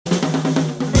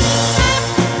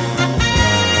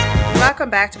Welcome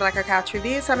back to Black Girl Couch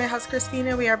Reviews. I'm your host,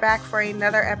 Christina. We are back for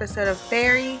another episode of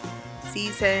Barry,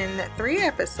 Season 3,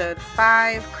 Episode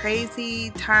 5, Crazy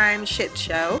Time Shit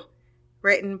Show.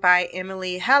 Written by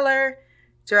Emily Heller,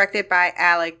 directed by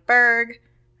Alec Berg.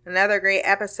 Another great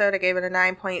episode. I gave it a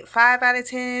 9.5 out of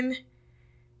 10.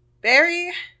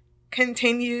 Barry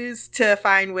continues to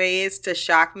find ways to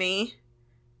shock me.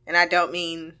 And I don't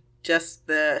mean just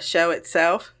the show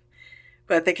itself,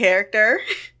 but the character.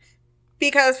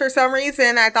 Because for some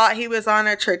reason, I thought he was on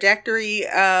a trajectory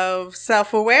of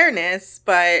self-awareness,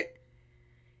 but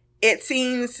it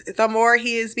seems the more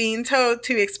he is being told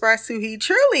to express who he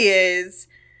truly is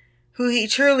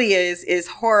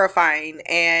horrifying.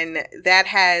 And that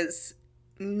has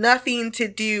nothing to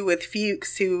do with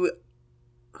Fuchs,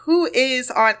 who is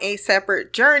on a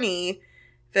separate journey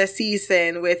this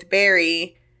season with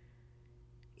Barry,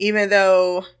 even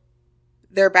though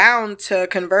they're bound to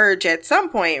converge at some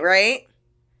point, right?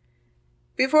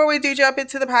 Before we do jump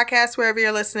into the podcast, wherever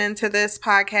you're listening to this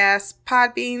podcast,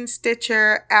 Podbean,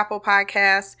 Stitcher, Apple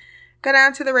Podcasts, go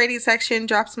down to the rating section,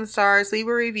 drop some stars, leave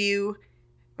a review.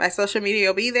 My social media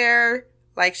will be there.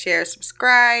 Like, share,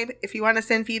 subscribe. If you want to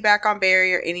send feedback on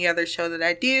Barry or any other show that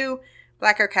I do,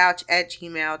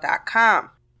 blackgirlcouch@gmail.com.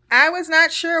 I was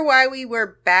not sure why we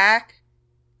were back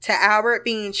to Albert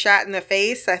being shot in the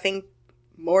face. I think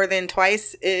more than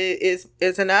twice is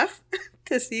enough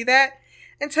to see that.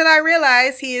 Until I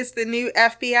realized he is the new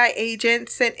FBI agent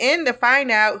sent in to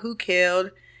find out who killed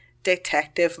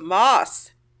Detective Moss.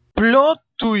 Plot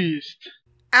twist.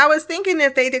 I was thinking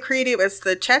if they decreed it was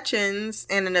the Chechens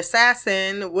and an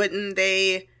assassin, wouldn't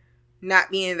they not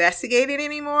be investigated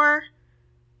anymore?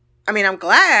 I mean, I'm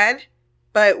glad,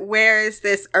 but where is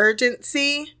this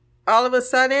urgency all of a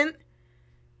sudden?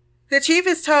 The chief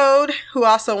is told, who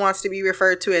also wants to be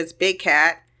referred to as Big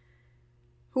Cat,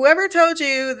 whoever told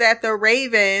you that the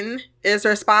Raven is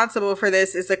responsible for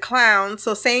this is a clown,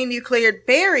 so saying you cleared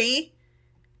Barry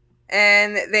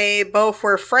and they both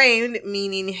were framed,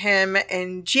 meaning him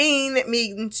and Jean,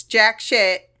 means jack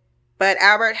shit. But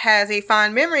Albert has a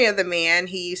fond memory of the man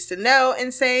he used to know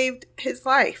and saved his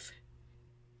life.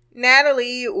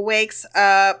 Natalie wakes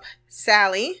up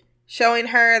Sally, showing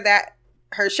her that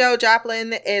her show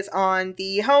Joplin is on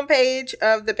the homepage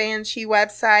of the Banshee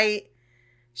website.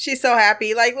 She's so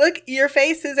happy. Like, look, your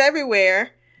face is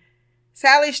everywhere.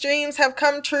 Sally's dreams have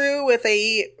come true with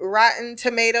a Rotten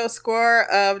Tomato score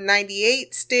of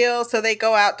 98 still, so they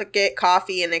go out to get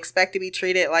coffee and expect to be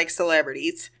treated like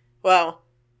celebrities. Well,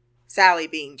 Sally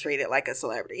being treated like a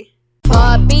celebrity.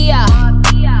 Natalie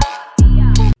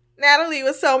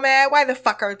was so mad. Why the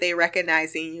fuck aren't they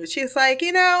recognizing you? She's like,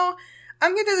 I'm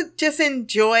going to just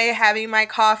enjoy having my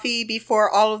coffee before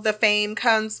all of the fame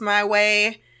comes my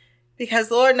way.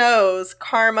 Because Lord knows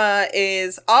karma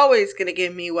is always going to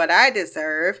give me what I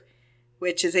deserve,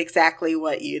 which is exactly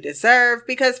what you deserve.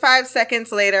 Because 5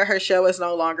 seconds later, her show is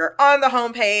no longer on the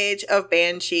homepage of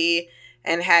Banshee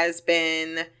and has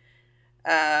been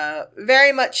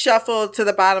very much shuffled to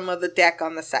the bottom of the deck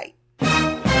on the site.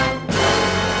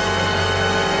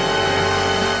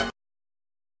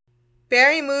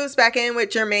 Barry moves back in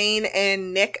with Jermaine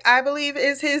and Nick, I believe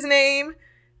is his name.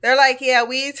 They're like, yeah,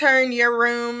 we turned your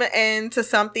room into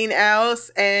something else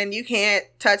and you can't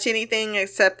touch anything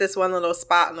except this one little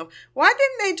spot. Why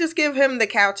didn't they just give him the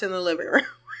couch in the living room?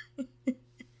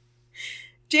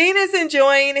 Gene is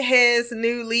enjoying his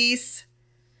new lease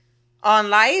on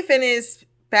life and is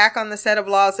back on the set of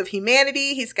Laws of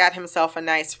Humanity. He's got himself a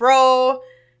nice role.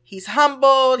 He's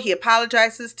humbled. He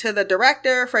apologizes to the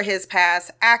director for his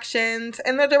past actions.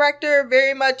 And the director,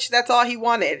 very much, that's all he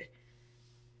wanted.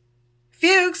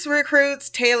 Fuchs recruits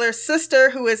Taylor's sister,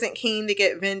 who isn't keen to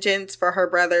get vengeance for her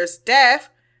brother's death,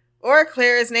 or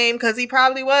clear his name because he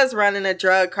probably was running a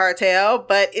drug cartel,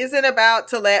 but isn't about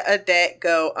to let a debt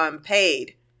go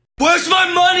unpaid. Where's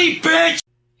my money, bitch?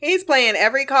 He's playing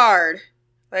every card.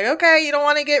 Like, okay, you don't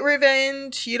want to get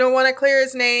revenge. You don't want to clear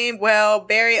his name. Well,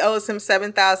 Barry owes him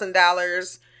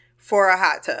 $7,000 for a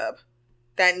hot tub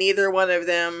that neither one of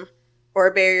them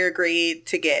or Barry agreed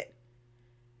to get.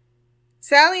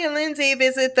 Sally and Lindsay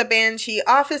visit the Banshee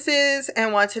offices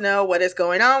and want to know what is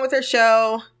going on with her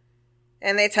show.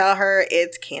 And they tell her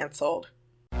it's canceled.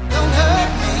 Don't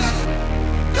hurt me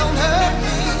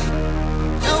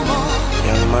no more.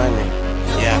 Young Money,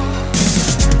 yeah.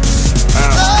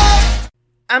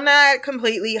 I'm not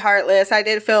completely heartless. I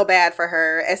did feel bad for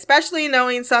her, especially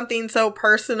knowing something so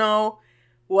personal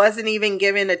wasn't even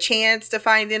given a chance to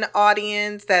find an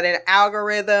audience, that an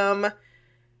algorithm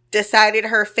decided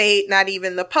her fate, not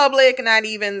even the public, not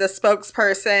even the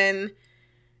spokesperson.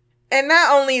 And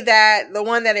not only that, the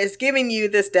one that is giving you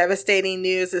this devastating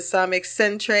news is some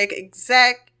eccentric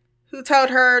exec who told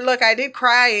her, look, I did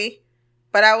cry,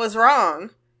 but I was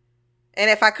wrong. And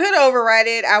if I could override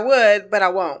it, I would, but I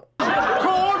won't.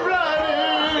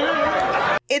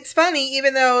 It's funny,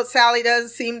 even though Sally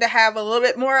does seem to have a little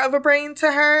bit more of a brain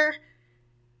to her,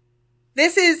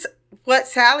 this is what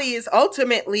Sally is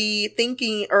ultimately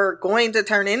thinking or going to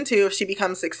turn into if she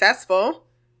becomes successful.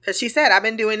 Because she said, I've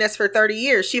been doing this for 30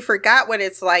 years. She forgot what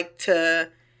it's like to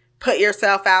put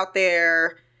yourself out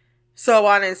there, so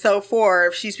on and so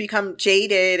forth. She's become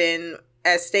jaded and,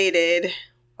 as stated,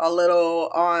 a little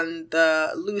on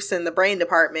the loose in the brain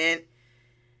department.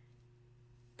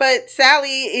 But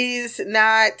Sally is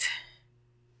not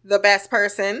the best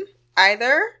person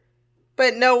either.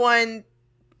 But no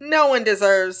one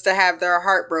deserves to have their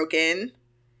heart broken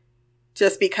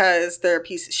just because they're a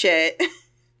piece of shit.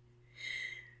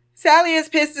 Sally is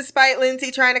pissed despite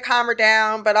Lindsay trying to calm her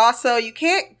down, but also you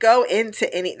can't go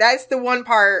into any... That's the one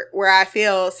part where I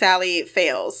feel Sally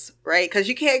fails, right? Because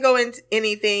you can't go into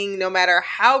anything no matter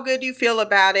how good you feel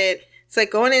about it. It's like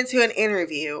going into an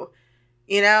interview,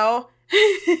 you know?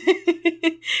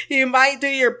 You might do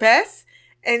your best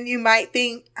and you might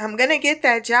think, I'm going to get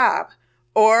that job.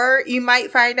 Or you might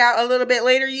find out a little bit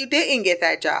later you didn't get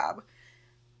that job.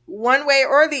 One way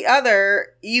or the other,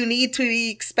 you need to be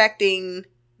expecting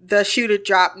the shoe to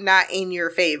drop not in your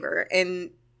favor,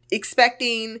 and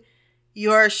expecting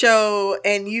your show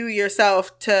and you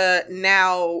yourself to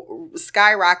now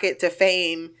skyrocket to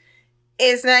fame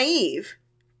is naive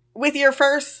with your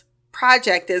first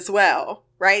project as well,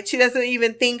 right? She doesn't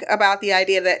even think about the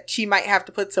idea that she might have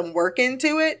to put some work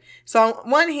into it. So on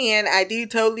one hand, I do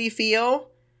totally feel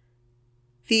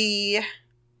the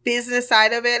business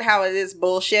side of it, how it is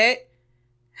bullshit.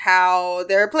 How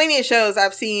there are plenty of shows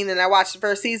I've seen and I watched the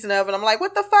first season of and I'm like,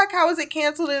 what the fuck? How was it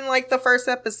canceled in like the first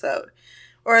episode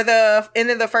or the end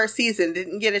of the first season?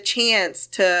 Didn't get a chance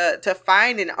to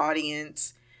find an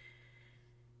audience.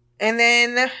 And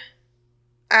then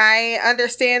I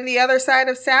understand the other side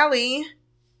of Sally,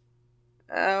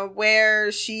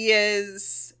 where she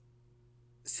is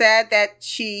sad that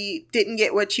she didn't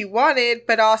get what she wanted,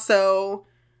 but also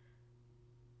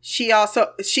she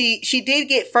did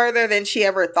get further than she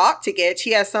ever thought to get.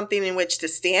 She has something in which to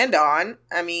stand on.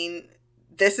 I mean,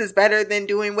 this is better than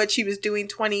doing what she was doing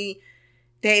 20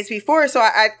 days before. So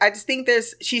I just think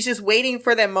she's just waiting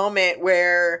for the moment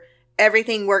where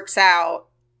everything works out.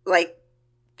 Like,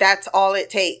 that's all it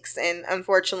takes. And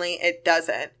unfortunately, it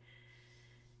doesn't.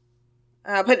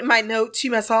 Put in my notes,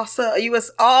 you must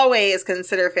always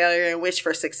consider failure and wish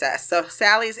for success. So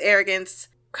Sally's arrogance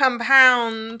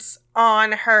compounds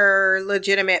on her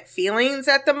legitimate feelings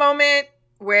at the moment,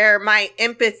 where my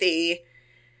empathy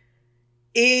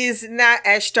is not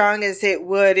as strong as it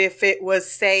would if it was,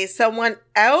 say, someone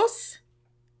else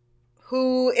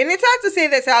who, and it's not to say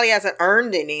that Sally hasn't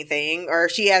earned anything or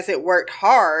she hasn't worked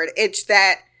hard. It's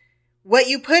that what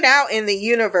you put out in the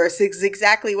universe is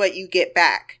exactly what you get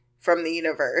back from the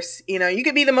universe. You know, you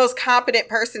could be the most competent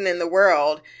person in the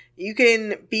world. You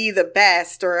can be the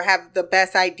best or have the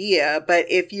best idea, but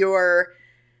if you're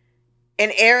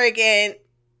an arrogant,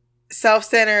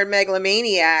 self-centered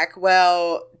megalomaniac,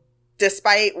 well,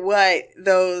 despite what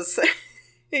those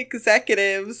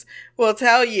executives will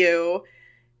tell you,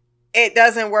 it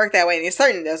doesn't work that way. And it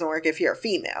certainly doesn't work if you're a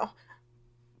female.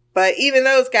 But even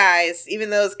those guys,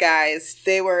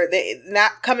 they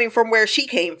not coming from where she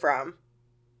came from.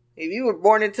 If you were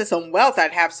born into some wealth,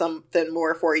 I'd have something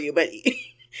more for you. But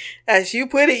as you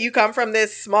put it, you come from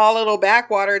this small little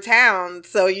backwater town,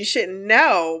 so you should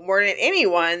know more than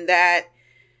anyone that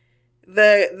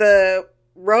the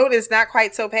road is not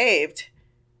quite so paved.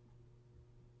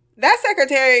 That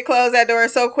secretary closed that door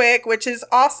so quick, which is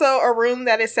also a room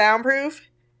that is soundproof.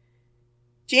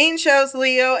 Gene shows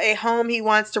Leo a home he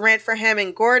wants to rent for him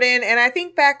and Gordon, and I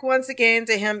think back once again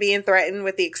to him being threatened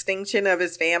with the extinction of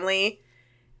his family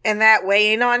and that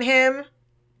weighing on him.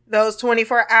 Those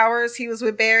 24 hours he was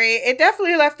with Barry, it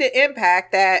definitely left an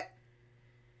impact that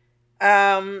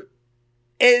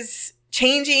is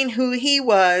changing who he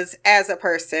was as a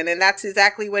person. And that's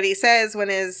exactly what he says when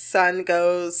his son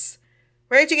goes,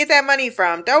 where'd you get that money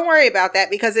from? Don't worry about that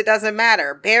because it doesn't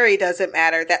matter. Barry doesn't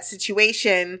matter. That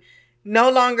situation no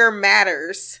longer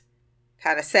matters.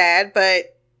 Kind of sad,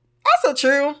 but also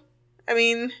true. I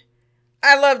mean,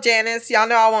 I love Janice. Y'all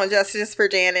know I want justice for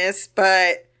Janice,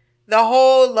 but the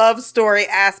whole love story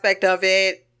aspect of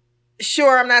it,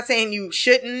 sure, I'm not saying you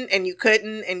shouldn't and you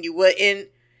couldn't and you wouldn't,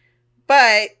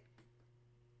 but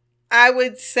I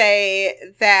would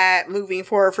say that moving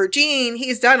forward for Gene,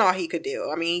 he's done all he could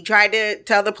do. I mean, he tried to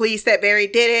tell the police that Barry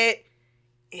did it.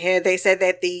 Yeah, they said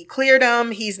that they cleared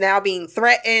him. He's now being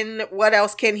threatened. What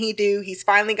else can he do? He's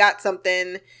finally got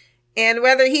something. And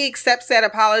whether he accepts that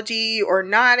apology or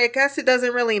not, I guess it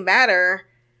doesn't really matter.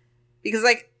 Because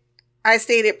like I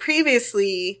stated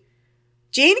previously,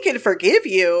 Gene can forgive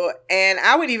you. And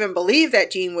I would even believe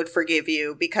that Gene would forgive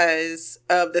you because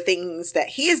of the things that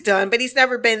he has done. But he's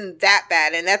never been that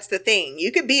bad. And that's the thing.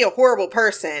 You could be a horrible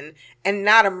person and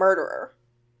not a murderer.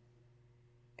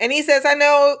 And he says, I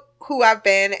know who I've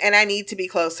been and I need to be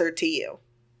closer to you.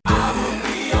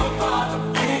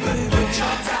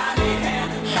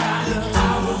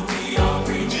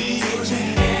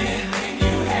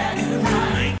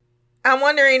 I'm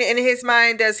wondering in his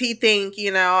mind, does he think,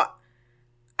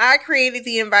 I created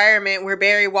the environment where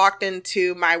Barry walked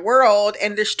into my world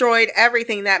and destroyed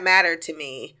everything that mattered to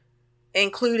me,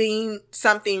 including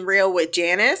something real with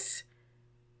Janice.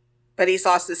 But he's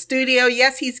lost the studio.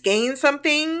 Yes, he's gained some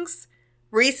things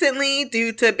recently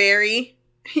due to Barry,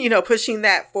 pushing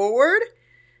that forward.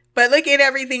 But look at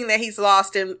everything that he's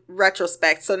lost in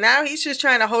retrospect. So now he's just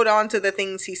trying to hold on to the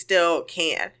things he still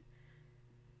can.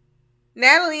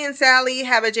 Natalie and Sally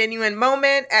have a genuine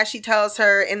moment as she tells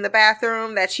her in the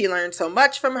bathroom that she learned so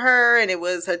much from her and it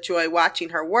was a joy watching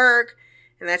her work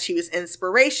and that she was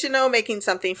inspirational, making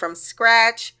something from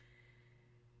scratch.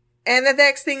 And the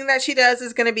next thing that she does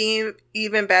is going to be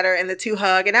even better, and the two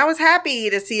hug. And I was happy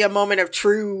to see a moment of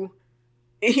true,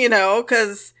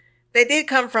 because they did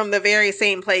come from the very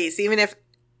same place. Even if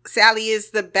Sally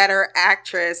is the better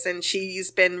actress and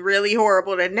she's been really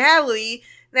horrible to Natalie,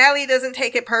 Natalie doesn't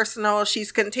take it personal.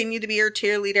 She's continued to be her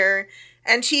cheerleader.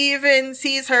 And she even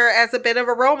sees her as a bit of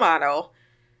a role model.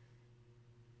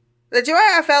 The joy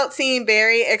I felt seeing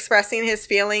Barry expressing his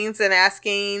feelings and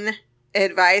asking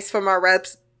advice from our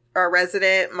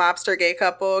resident mobster gay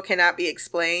couple cannot be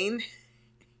explained.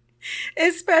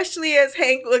 Especially as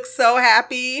Hank looks so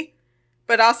happy.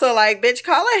 But also like, bitch,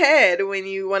 call ahead when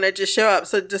you want to just show up.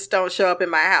 So just don't show up in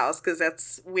my house because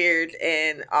that's weird.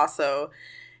 And also,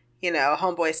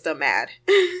 homeboy's still mad.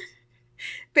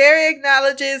 Barry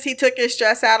acknowledges he took his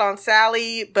stress out on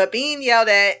Sally, but being yelled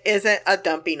at isn't a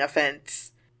dumping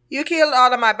offense. You killed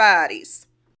all of my bodies.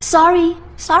 Sorry,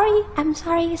 I'm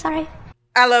sorry.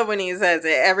 I love when he says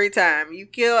it every time. You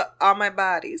killed all my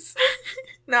bodies.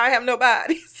 Now I have no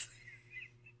bodies.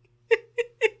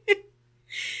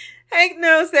 Hank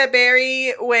knows that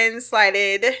Barry, when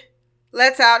slighted,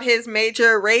 lets out his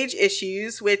major rage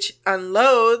issues, which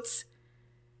unloads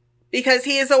because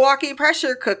he is a walking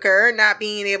pressure cooker, not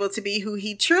being able to be who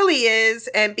he truly is,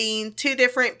 and being two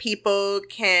different people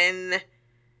can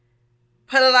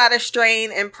put a lot of strain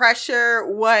and pressure.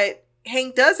 What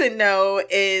Hank doesn't know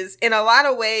is, in a lot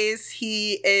of ways,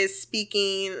 he is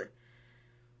speaking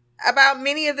about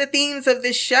many of the themes of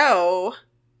this show,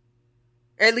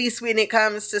 or at least when it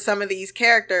comes to some of these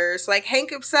characters. Like Hank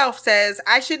himself says,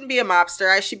 I shouldn't be a mobster.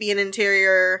 I should be an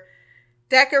interior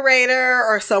decorator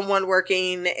or someone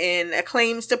working in a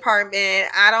claims department.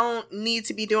 I don't need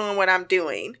to be doing what I'm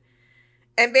doing.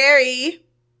 And Barry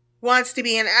wants to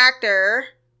be an actor.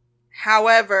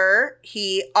 However,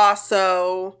 he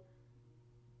also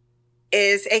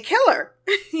is a killer,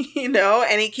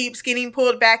 and he keeps getting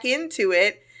pulled back into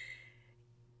it,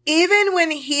 even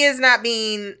when he is not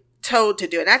being told to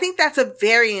do it. And I think that's a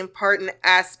very important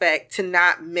aspect to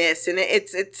not miss. And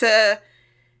it's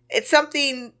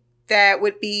something that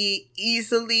would be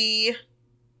easily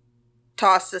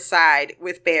tossed aside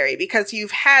with Barry, because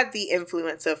you've had the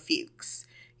influence of Fuchs.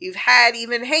 You've had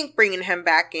even Hank bringing him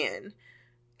back in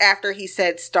after he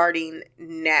said starting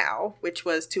now, which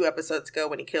was 2 episodes ago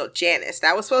when he killed Janice.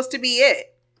 That was supposed to be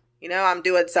it. I'm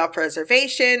doing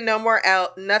self-preservation, no more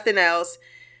nothing else.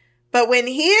 But when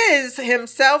he is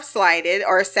himself slighted,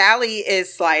 or Sally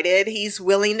is slighted, he's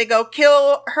willing to go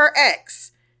kill her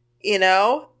ex,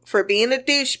 for being a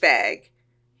douchebag.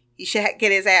 He should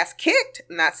get his ass kicked.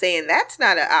 I'm not saying that's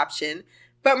not an option,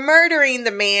 but murdering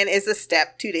the man is a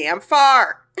step too damn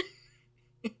far.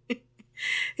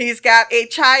 He's got a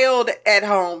child at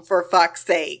home, for fuck's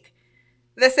sake.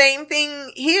 The same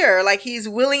thing here. Like, he's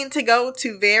willing to go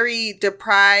to very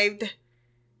deprived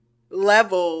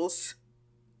levels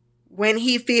when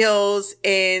he feels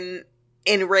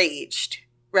enraged.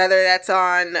 Whether that's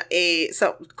on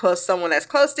someone that's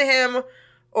close to him,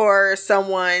 or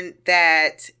someone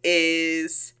that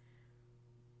is,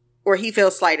 or he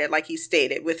feels slighted, like he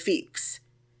stated with Fuchs.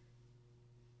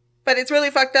 But it's really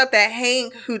fucked up that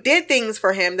Hank, who did things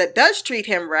for him, that does treat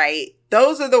him right,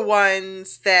 those are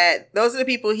the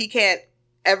people he can't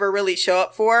ever really show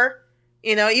up for.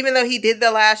 Even though he did the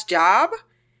last job,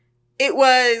 it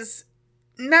was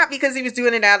not because he was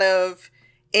doing it out of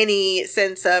any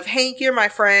sense of, Hank, you're my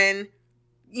friend.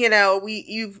 You know,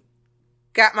 you've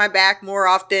got my back more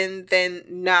often than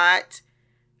not.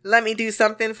 Let me do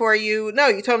something for you. No,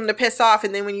 you told him to piss off,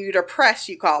 and then when you were depressed,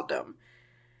 you called him.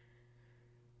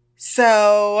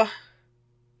 So,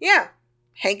 yeah.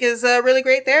 Hank is a really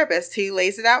great therapist. He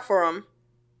lays it out for him.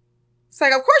 It's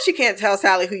like, of course you can't tell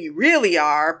Sally who you really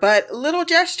are, but a little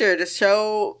gesture to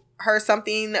show her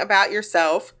something about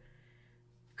yourself.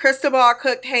 Cristobal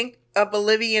cooked Hank a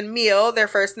Bolivian meal their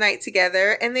first night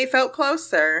together, and they felt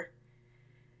closer.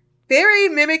 Very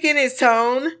mimicking his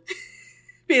tone.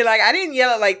 Being like, I didn't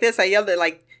yell it like this. I yelled it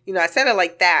like, I said it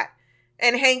like that.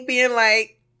 And Hank being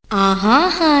like,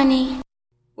 honey.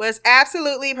 Was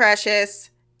absolutely precious.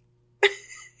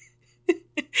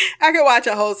 I could watch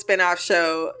a whole spin-off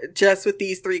show just with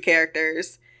these three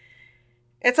characters.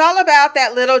 It's all about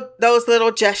those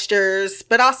little gestures,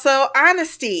 but also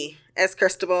honesty, as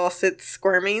Cristobal sits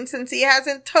squirming since he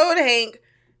hasn't told Hank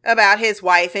about his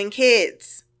wife and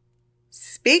kids.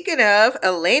 Speaking of,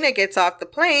 Elena gets off the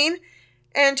plane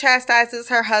and chastises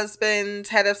her her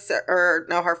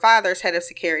father's head of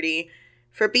security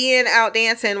for being out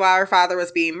dancing while her father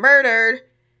was being murdered.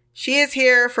 She is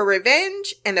here for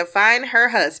revenge and to find her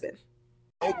husband.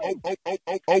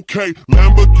 Okay,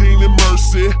 Lamborghini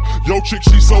Mercy. Yo, chick,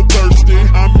 she so thirsty.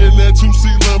 I'm in that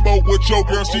 2C Lambo with your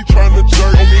girl, she tryna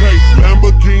jerk. Okay,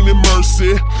 Lamborghini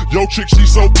Mercy. Yo, chick, she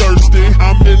so thirsty.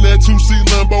 I'm in that 2C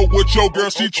Lambo with your girl,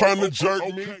 she tryna jerk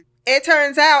me. It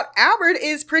turns out Albert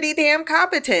is pretty damn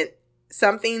competent.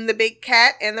 Something the big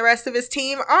cat and the rest of his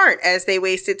team aren't, as they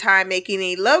wasted time making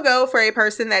a logo for a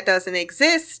person that doesn't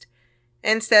exist,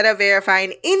 instead of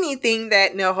verifying anything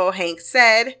that NoHo Hank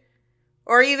said,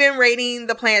 or even raiding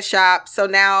the plant shop. So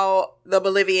now the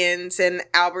Bolivians and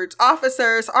Albert's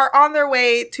officers are on their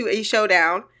way to a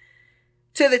showdown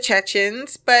to the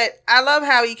Chechens. But I love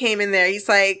how he came in there. He's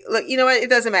like, look, you know what? It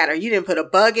doesn't matter. You didn't put a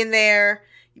bug in there.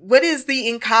 What is the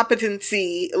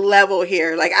incompetency level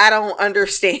here? Like, I don't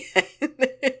understand.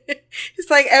 It's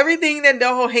like everything that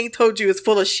NoHo Hank told you is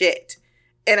full of shit.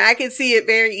 And I can see it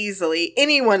very easily.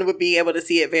 Anyone would be able to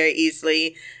see it very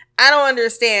easily. I don't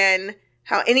understand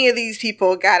how any of these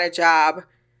people got a job.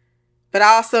 But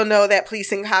I also know that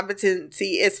police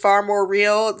incompetency is far more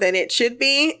real than it should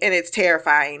be. And it's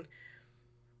terrifying.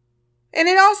 And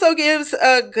it also gives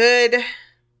a good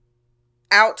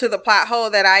out to the plot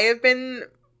hole that I have been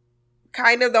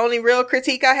kind of the only real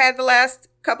critique I had the last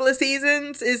couple of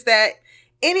seasons, is that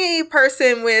any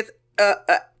person with an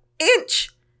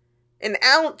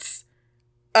ounce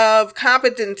of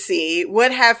competency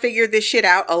would have figured this shit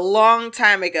out a long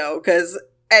time ago. Because,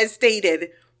 as stated,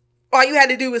 all you had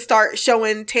to do was start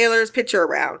showing Taylor's picture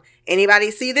around.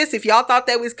 Anybody see this? If y'all thought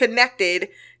that was connected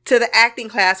to the acting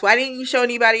class, why didn't you show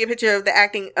anybody a picture of the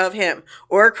acting of him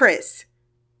or Chris?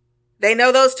 They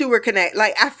know those two were connected.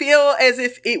 Like, I feel as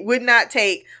if it would not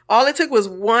take, all it took was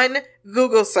one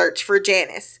Google search for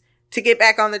Janice to get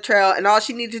back on the trail, and all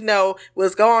she needed to know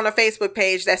was go on a Facebook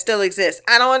page that still exists.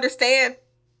 I don't understand.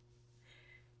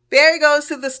 Barry goes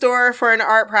to the store for an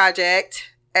art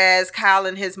project as Kyle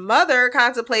and his mother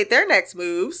contemplate their next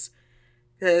moves,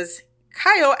 because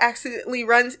Kyle accidentally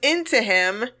runs into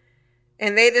him,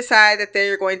 and they decide that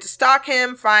they're going to stalk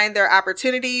him, find their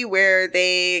opportunity where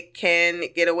they can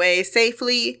get away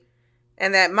safely,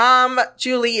 and that Mom,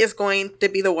 Julie, is going to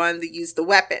be the one to use the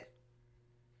weapon.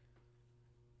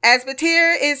 As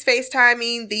Batir is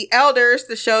FaceTiming the elders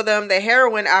to show them the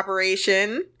heroin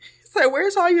operation, it's like,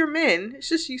 where's all your men? It's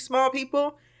just you small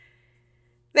people.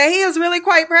 That he is really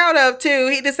quite proud of, too.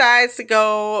 He decides to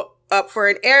go up for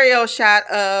an aerial shot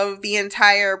of the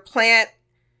entire plant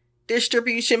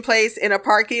distribution place in a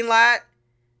parking lot.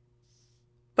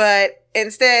 But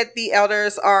instead, the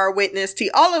elders are witness to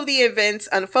all of the events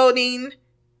unfolding.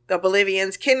 The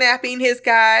Bolivians kidnapping his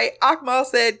guy. Akmal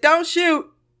said, don't shoot,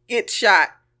 get shot.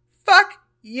 Fuck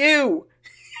you.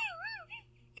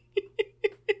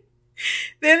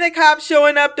 Then the cops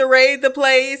showing up to raid the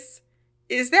place.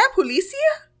 Is that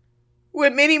Policia?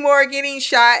 With many more getting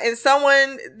shot, and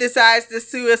someone decides to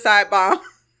suicide bomb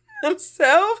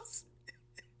themselves.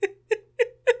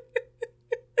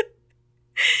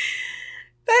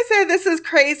 They said, this is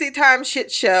crazy time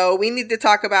shit show. We need to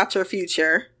talk about your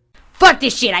future. Fuck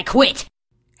this shit, I quit.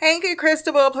 Hank and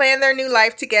Cristobal plan their new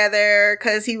life together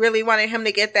because he really wanted him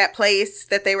to get that place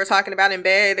that they were talking about in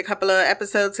bed a couple of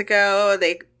episodes ago.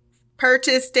 They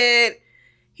purchased it.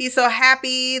 He's so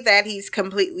happy that he's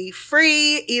completely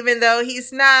free, even though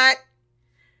he's not.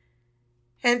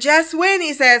 And just when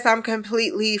he says, I'm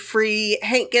completely free,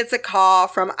 Hank gets a call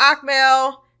from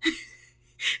Akmal.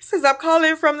 Says, I'm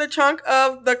calling from the trunk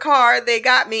of the car. They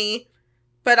got me.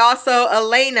 but also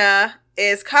Elena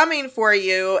is coming for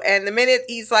you. And the minute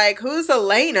he's like, who's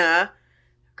Elena?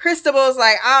 Cristobal's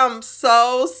like, I'm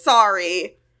so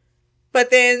sorry. But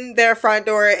then their front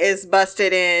door is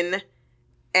busted in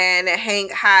and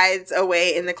Hank hides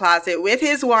away in the closet with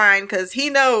his wine because he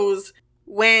knows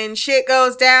when shit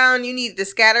goes down, you need to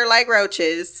scatter like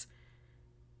roaches.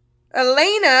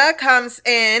 Elena comes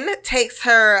in, takes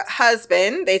her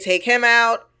husband. They take him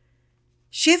out.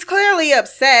 She's clearly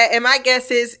upset. And my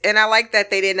guess is, and I like that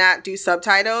they did not do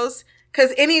subtitles,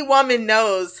 because any woman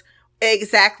knows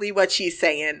exactly what she's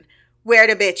saying. Where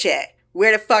the bitch at?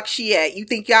 Where the fuck she at? You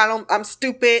think I'm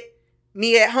stupid?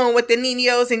 Me at home with the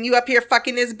niños and you up here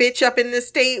fucking this bitch up in this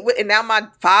state and now my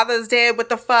father's dead. What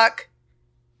the fuck?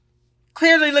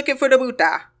 Clearly looking for the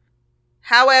buta.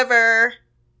 However,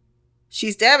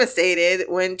 she's devastated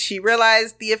when she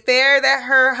realized the affair that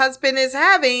her husband is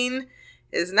having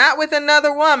is not with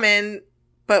another woman,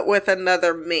 but with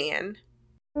another man.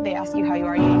 They ask you how you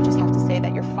are, you just have to say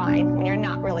that you're fine when you're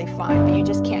not really fine, but you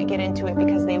just can't get into it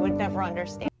because they would never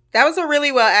understand. That was a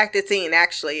really well acted scene,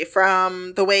 actually,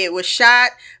 from the way it was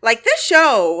shot. Like, this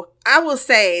show, I will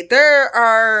say, there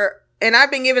are, and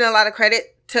I've been giving a lot of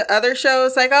credit to other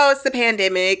shows, like, oh, it's the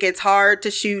pandemic, it's hard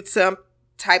to shoot some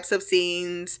types of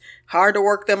scenes, hard to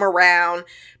work them around.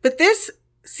 But this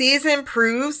season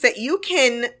proves that you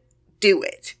can do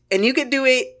it, and you can do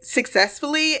it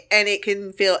successfully, and it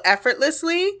can feel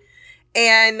effortlessly,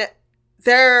 and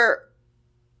they're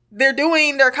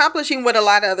accomplishing what a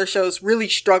lot of other shows really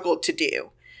struggled to do.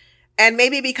 And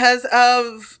maybe because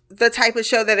of the type of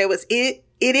show that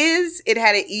it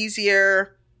had an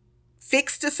easier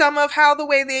fix to some of how the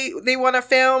way they want to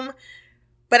film.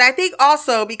 But I think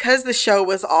also because the show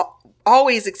was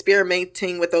always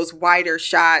experimenting with those wider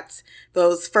shots,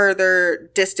 those further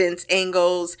distance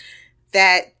angles,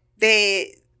 that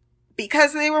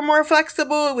because they were more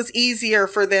flexible, it was easier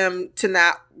for them to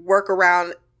not work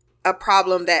around a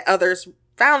problem that others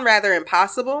found rather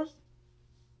impossible.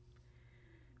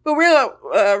 But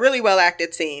really well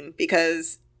acted scene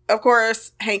because, of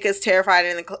course, Hank is terrified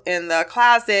in the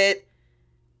closet,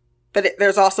 but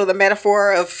there's also the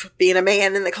metaphor of being a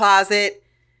man in the closet.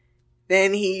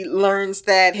 Then he learns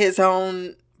that his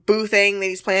own boo thing that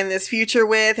he's planning this future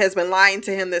with has been lying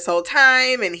to him this whole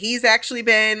time, and he's actually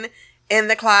been in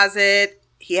the closet.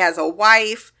 He has a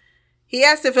wife. He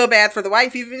has to feel bad for the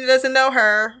wife, even if he doesn't know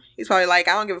her. He's probably like,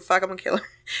 I don't give a fuck, I'm gonna kill her.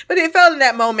 But it felt in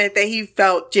that moment that he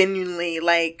felt genuinely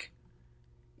like,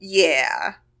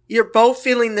 yeah, you're both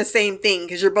feeling the same thing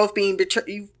because you're both being betrayed.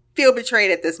 You feel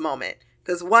betrayed at this moment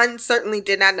because one certainly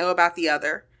did not know about the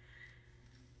other.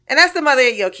 And that's the mother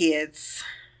of your kids.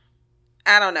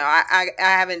 I don't know. I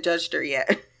haven't judged her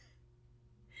yet.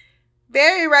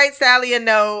 Barry writes Sally a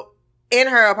note in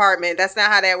her apartment. That's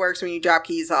not how that works when you drop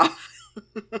keys off.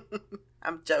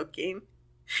 I'm joking.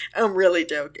 I'm really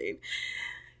joking.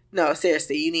 No,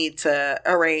 seriously, you need to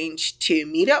arrange to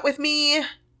meet up with me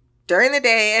during the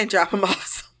day and drop him off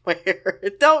somewhere.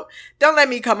 Don't let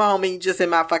me come home and you just in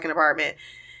my fucking apartment.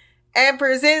 And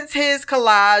presents his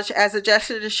collage as a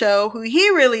gesture to show who he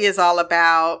really is all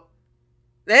about.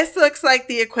 This looks like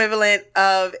the equivalent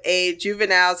of a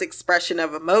juvenile's expression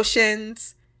of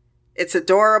emotions. It's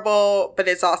adorable, but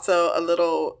it's also a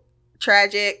little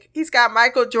tragic. He's got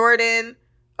Michael Jordan,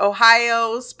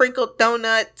 Ohio, sprinkled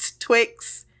donuts,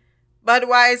 Twix,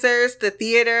 Budweiser's, the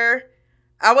theater.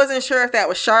 I wasn't sure if that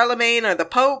was Charlemagne or the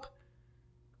Pope.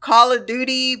 Call of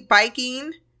Duty,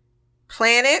 biking,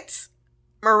 planets,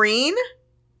 marine,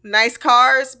 nice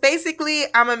cars. Basically,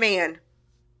 I'm a man.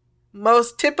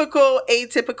 Most typical,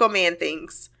 atypical man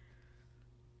things.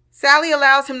 Sally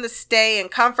allows him to stay and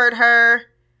comfort her.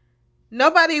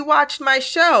 Nobody watched my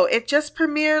show. It just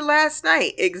premiered last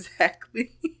night.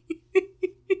 Exactly.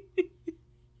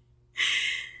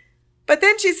 But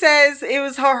then she says it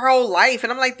was her whole life.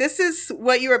 And I'm like, this is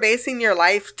what you were basing your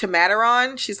life to matter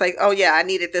on? She's like, oh yeah, I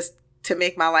needed this to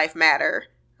make my life matter.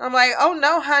 I'm like, oh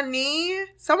no, honey.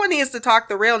 Someone needs to talk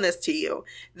the realness to you.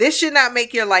 This should not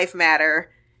make your life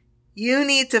matter. You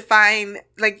need to find,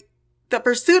 like, the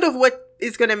pursuit of what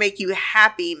is going to make you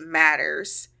happy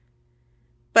matters.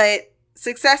 But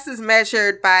success is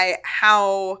measured by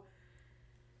how,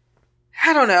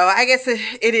 I don't know, I guess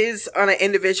it is on an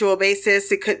individual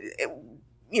basis. It could,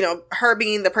 her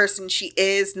being the person she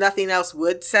is, nothing else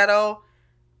would settle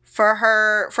for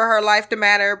her life to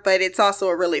matter. But it's also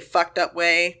a really fucked up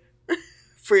way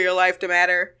for your life to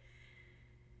matter.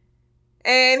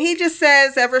 And he just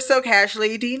says ever so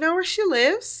casually, do you know where she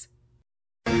lives?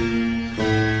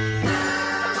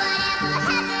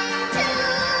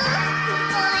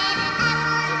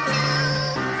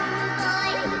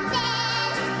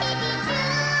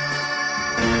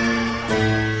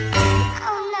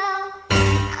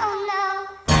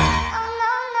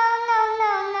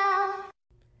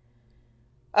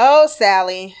 Oh,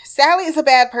 Sally. Sally is a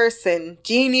bad person.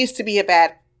 Jean used to be a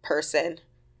bad person.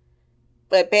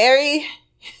 But Barry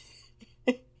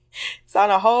is on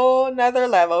a whole nother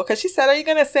level. Because she said, are you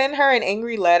going to send her an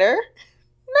angry letter?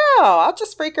 No, I'll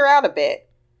just freak her out a bit.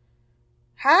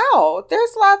 How?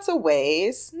 There's lots of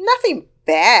ways. Nothing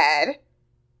bad.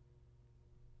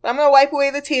 I'm going to wipe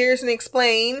away the tears and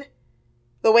explain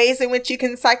the ways in which you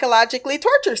can psychologically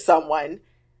torture someone.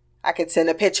 I could send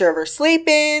a picture of her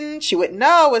sleeping. She wouldn't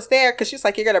know I was there because she was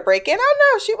like, you're going to break in?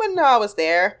 Oh, no, she wouldn't know I was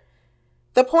there.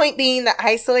 The point being to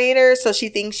isolate her so she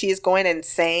thinks she is going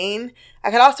insane. I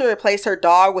could also replace her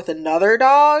dog with another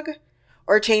dog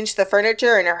or change the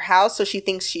furniture in her house so she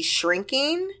thinks she's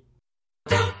shrinking.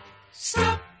 Don't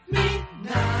stop me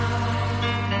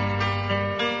now.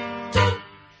 Don't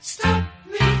stop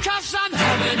me, 'cause I'm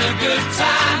having a good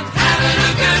time, having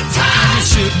a good time.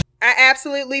 I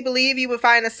absolutely believe you would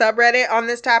find a subreddit on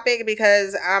this topic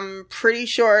because I'm pretty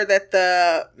sure that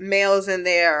the males in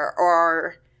there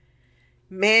are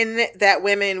men that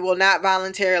women will not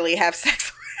voluntarily have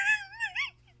sex with.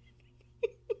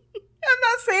 I'm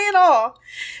not saying all,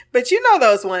 but you know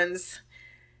those ones.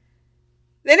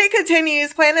 Then it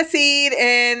continues, plant a seed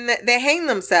and they hang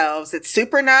themselves. It's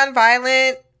super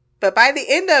nonviolent, but by the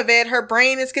end of it, her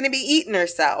brain is going to be eating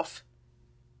herself.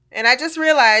 And I just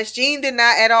realized Jean did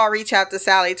not at all reach out to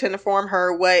Sally to inform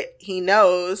her what he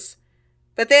knows.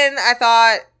 But then I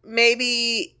thought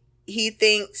maybe he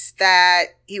thinks that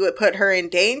he would put her in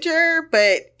danger,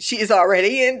 but she's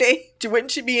already in danger.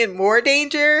 Wouldn't she be in more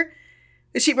danger?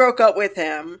 But she broke up with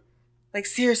him. Like,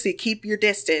 seriously, keep your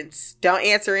distance. Don't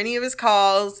answer any of his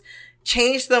calls.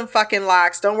 Change them fucking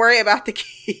locks. Don't worry about the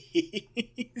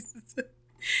keys.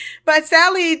 But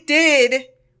Sally did,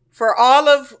 for all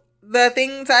of the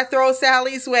things I throw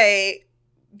Sally's way,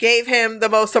 gave him the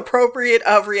most appropriate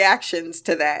of reactions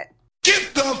to that.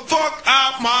 Get the fuck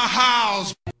out my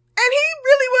house! And he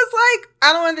really was like,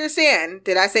 I don't understand.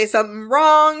 Did I say something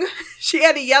wrong? She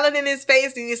had to yell it in his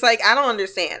face and he's like, I don't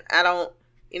understand.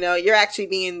 You're actually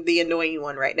being the annoying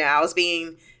one right now. I was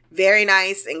being very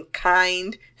nice and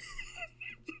kind.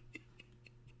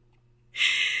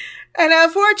 And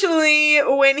unfortunately,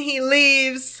 when he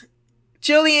leaves,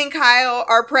 Julie and Kyle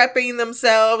are prepping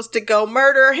themselves to go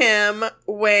murder him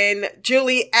when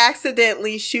Julie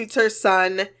accidentally shoots her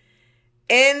son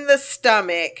in the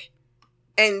stomach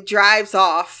and drives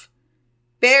off.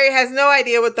 Barry has no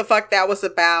idea what the fuck that was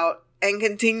about and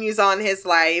continues on his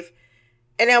life.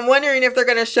 And I'm wondering if they're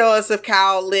going to show us if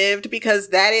Kyle lived, because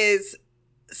that is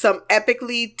some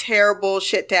epically terrible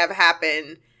shit to have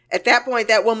happen. At that point,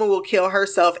 that woman will kill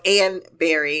herself and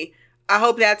Barry. I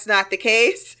hope that's not the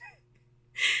case.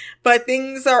 But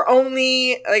things are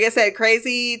only, like I said,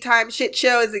 crazy time shit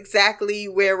show is exactly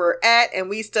where we're at. And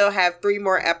we still have 3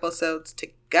 more episodes to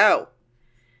go.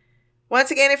 Once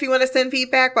again, if you want to send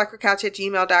feedback,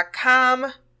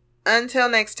 blackercouch@gmail.com. Until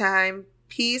next time,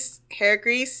 peace, hair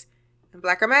grease, and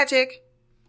blacker magic.